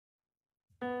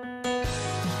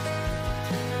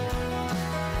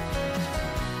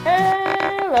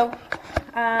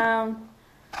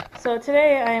So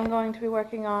today I am going to be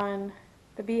working on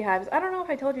the beehives. I don't know if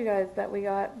I told you guys that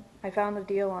I found the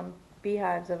deal on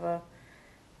beehives of a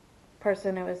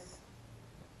person. I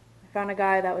found a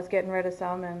guy that was getting rid of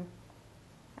some and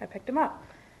I picked him up.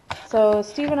 So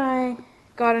Steve and I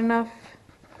got enough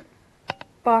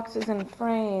boxes and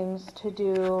frames to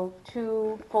do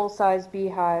 2 full-size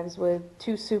beehives with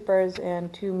 2 supers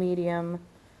and 2 medium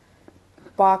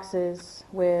boxes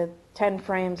with 10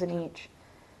 frames in each.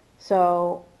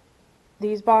 So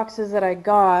these boxes that I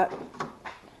got,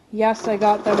 yes, I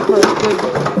got them for a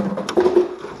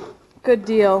good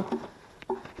deal,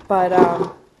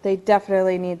 but they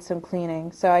definitely need some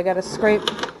cleaning. So I got to scrape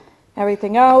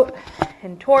everything out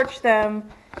and torch them.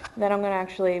 Then I'm going to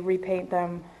actually repaint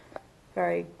them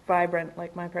very vibrant,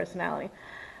 like my personality.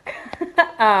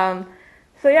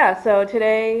 So yeah, so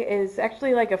today is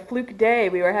actually like a fluke day.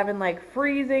 We were having like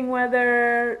freezing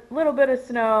weather, a little bit of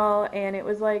snow, and it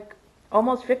was like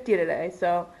almost 50 today.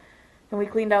 So, and we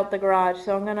cleaned out the garage.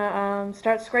 So I'm gonna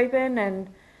start scraping and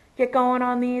get going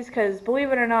on these, because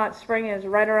believe it or not, spring is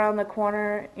right around the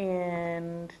corner,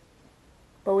 and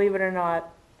believe it or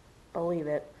not, believe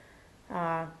it,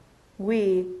 I,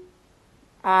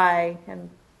 and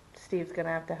Steve's gonna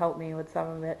have to help me with some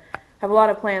of it, have a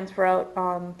lot of plans for out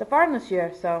on the farm this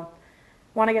year, so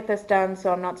want to get this done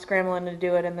so I'm not scrambling to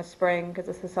do it in the spring, because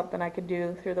this is something I could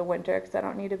do through the winter because I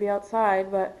don't need to be outside.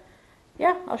 But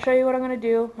yeah, I'll show you what I'm going to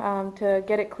do to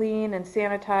get it clean and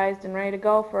sanitized and ready to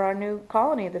go for our new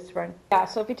colony this spring. Yeah,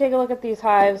 so if you take a look at these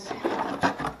hives,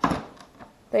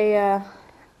 they a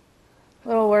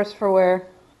little worse for wear,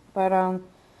 but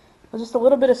with just a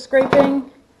little bit of scraping.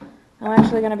 I'm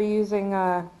actually going to be using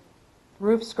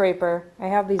roof scraper. I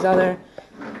have these other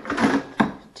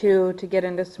two to get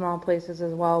into small places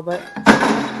as well, but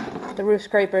the roof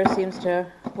scraper seems to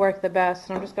work the best.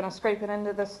 And I'm just going to scrape it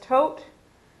into this tote,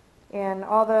 and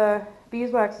all the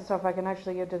beeswax and stuff I can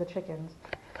actually give to the chickens.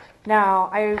 Now,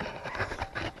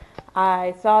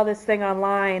 I saw this thing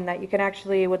online that you can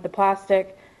actually, with the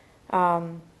plastic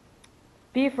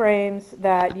bee frames,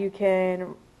 that you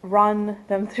can run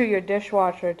them through your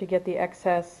dishwasher to get the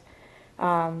excess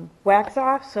wax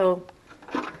off. So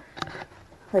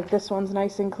like this one's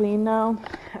nice and clean now.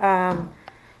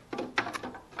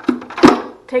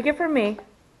 Take it from me,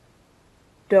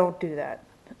 don't do that.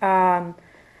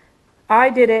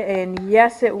 I did it, and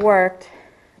yes, it worked,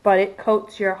 but it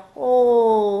coats your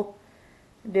whole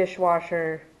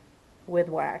dishwasher with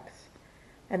wax,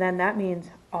 and then that means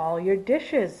all your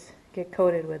dishes get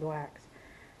coated with wax.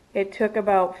 It took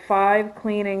about 5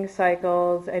 cleaning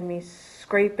cycles and me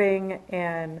scraping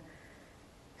and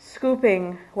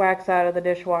scooping wax out of the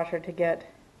dishwasher to get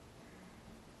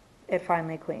it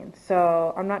finally clean.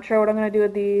 So I'm not sure what I'm going to do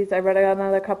with these. I read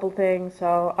another couple things,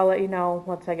 so I'll let you know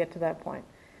once I get to that point.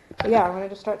 But yeah, I'm going to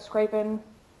just start scraping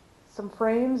some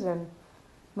frames and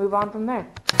move on from there.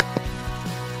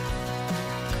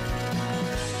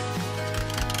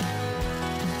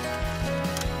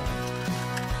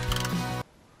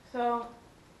 So,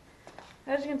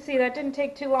 as you can see, that didn't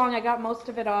take too long. I got most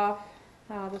of it off.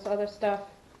 This other stuff,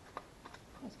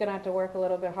 it's going to have to work a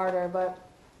little bit harder, but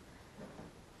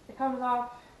it comes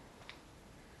off.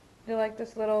 They're like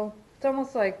this little, it's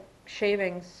almost like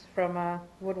shavings from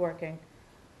woodworking.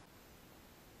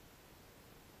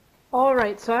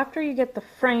 Alright, so after you get the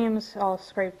frames all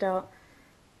scraped out,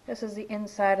 this is the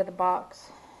inside of the box.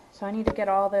 So I need to get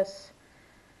all this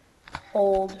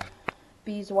old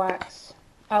beeswax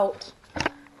out.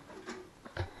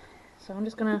 So I'm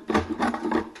just going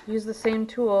to use the same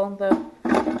tool. The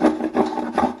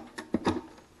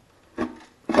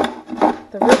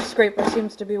roof scraper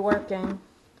seems to be working.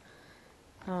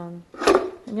 And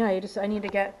yeah, I need to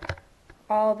get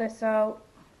all this out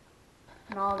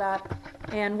and all that.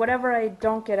 And whatever I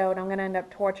don't get out, I'm going to end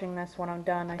up torching this when I'm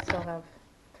done. I still have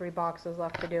 3 boxes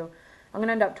left to do. I'm going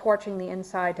to end up torching the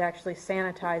inside to actually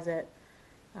sanitize it,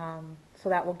 so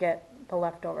that will get the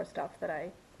leftover stuff that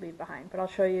I leave behind. But I'll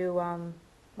show you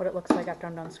what it looks like after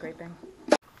I'm done scraping.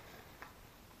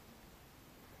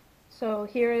 So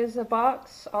here is a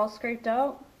box all scraped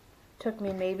out. Took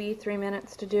me maybe 3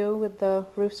 minutes to do with the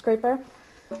roof scraper.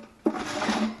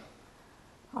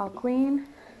 All clean.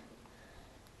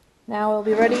 Now it'll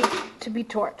be ready to be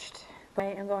torched. I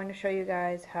am going to show you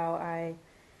guys how I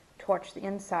torch the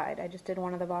inside. I just did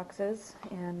one of the boxes,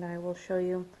 and I will show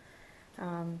you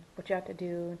what you have to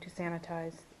do to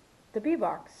sanitize the bee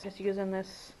box. Just using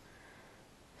this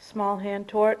small hand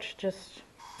torch, just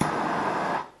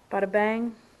bada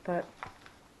bang. But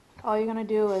all you're going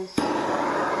to do is torch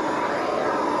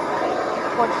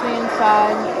the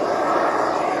inside.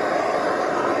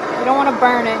 You don't want to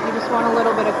burn it, you just want a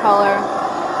little bit of color.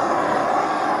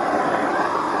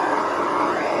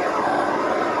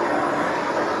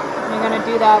 And you're going to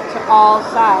do that to all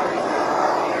sides.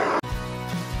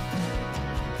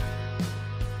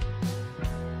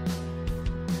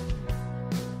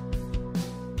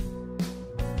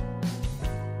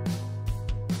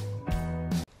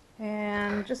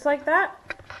 And just like that,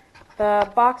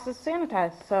 the box is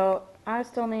sanitized. So I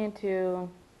still need to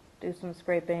do some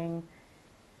scraping,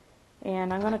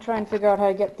 and I'm going to try and figure out how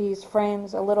to get these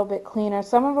frames a little bit cleaner.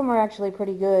 Some of them are actually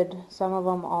pretty good, some of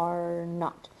them are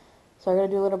not. So I'm going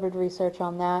to do a little bit of research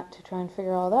on that to try and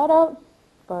figure all that out.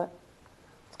 But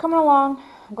it's coming along.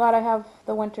 I'm glad I have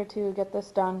the winter to get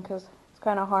this done, because it's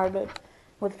kind of hard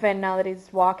with Finn now that he's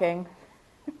walking.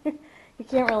 He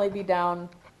can't really be down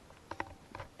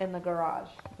in the garage,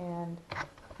 and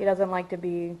he doesn't like to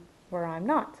be where I'm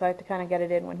not, so I have to kind of get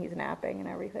it in when he's napping and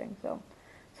everything. So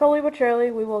slowly but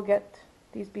surely we will get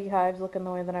these beehives looking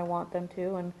the way that I want them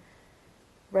to, and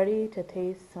ready to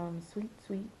taste some sweet,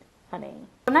 sweet honey.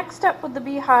 The next step with the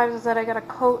beehives is that I gotta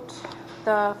coat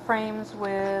the frames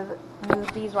with new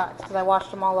beeswax, because I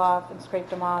washed them all off and scraped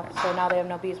them off, so now they have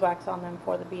no beeswax on them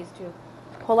for the bees to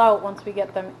pull out once we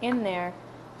get them in there.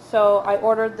 So I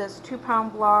ordered this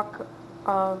 2-pound block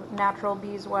of natural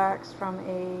beeswax from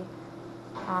a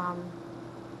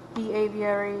bee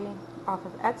aviary off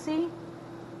of Etsy,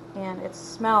 and it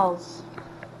smells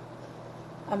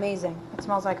amazing. It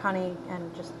smells like honey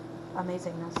and just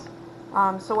amazingness.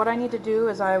 So what I need to do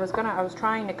is I was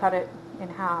trying to cut it in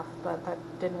half, but that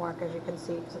didn't work, as you can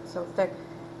see, because it's so thick.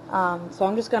 So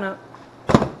I'm just gonna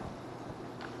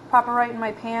pop it right in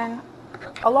my pan.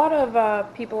 A lot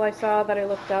of people I saw that I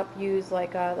looked up use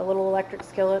like the little electric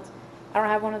skillets. I don't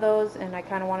have one of those, and I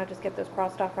kind of want to just get those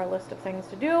crossed off our list of things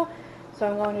to do. So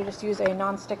I'm going to just use a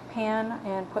non-stick pan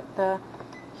and put the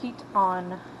heat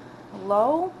on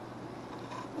low.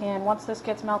 And once this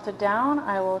gets melted down,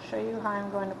 I will show you how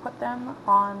I'm going to put them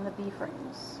on the bee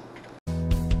frames.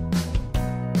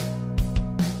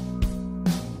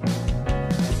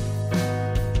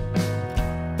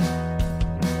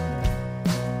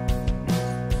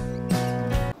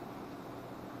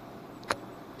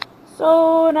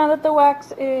 So now that the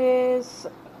wax is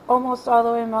almost all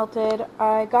the way melted,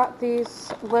 I got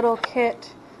these little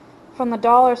kit from the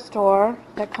dollar store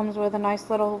that comes with a nice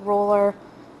little roller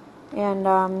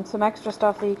and some extra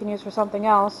stuff that you can use for something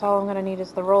else. All I'm going to need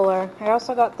is the roller. I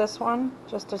also got this one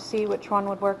just to see which one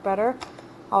would work better,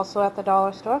 also at the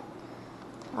dollar store.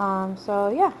 So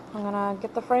yeah, I'm going to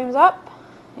get the frames up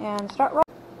and start rolling.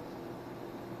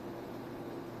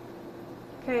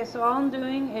 Okay, so all I'm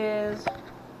doing is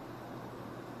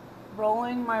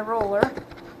rolling my roller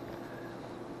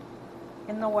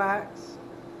in the wax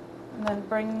and then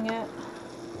bringing it,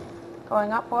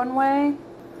 going up one way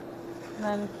and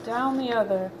then down the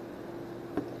other.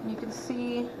 And you can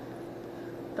see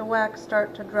the wax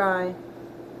start to dry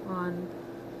on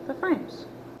the frames.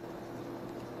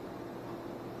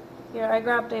 Here I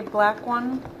grabbed a black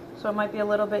one, so it might be a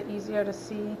little bit easier to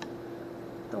see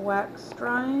the wax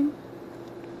drying.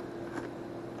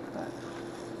 But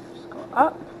just go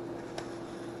up,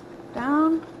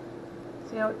 down.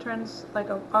 See how it turns like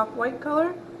an off-white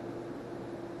color?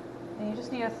 And you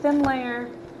just need a thin layer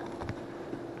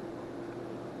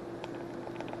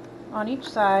on each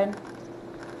side.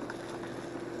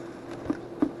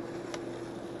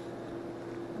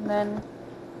 And then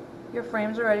your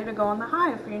frames are ready to go on the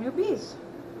hive for your new bees.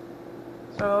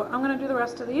 So I'm going to do the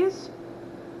rest of these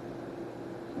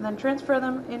and then transfer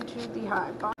them into the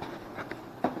hive.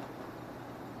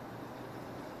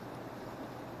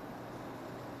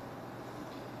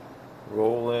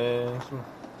 Roll in some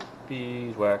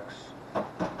beeswax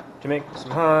to make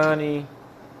some honey.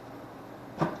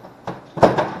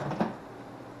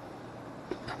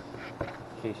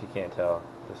 In case you can't tell,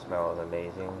 the smell is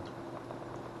amazing.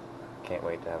 Can't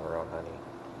wait to have our own honey.